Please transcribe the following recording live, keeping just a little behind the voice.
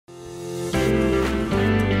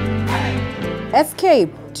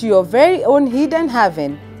Escape to your very own hidden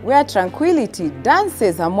haven, where tranquility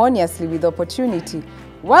dances harmoniously with opportunity.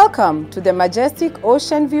 Welcome to the majestic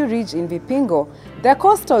Ocean View Ridge in Vipingo, the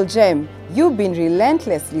coastal gem you've been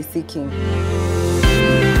relentlessly seeking.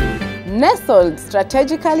 Nestled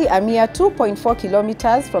strategically a mere 2.4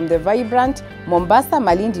 kilometers from the vibrant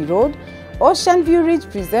Mombasa-Malindi Road, Ocean View Ridge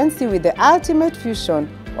presents you with the ultimate fusion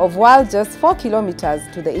of world just 4 kilometers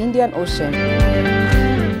to the Indian Ocean.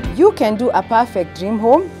 You can do a perfect dream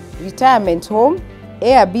home, retirement home,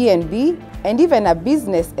 Airbnb, and even a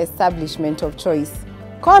business establishment of choice.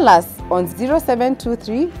 Call us on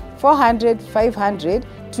 0723 400 500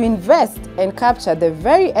 to invest and capture the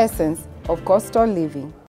very essence of coastal living.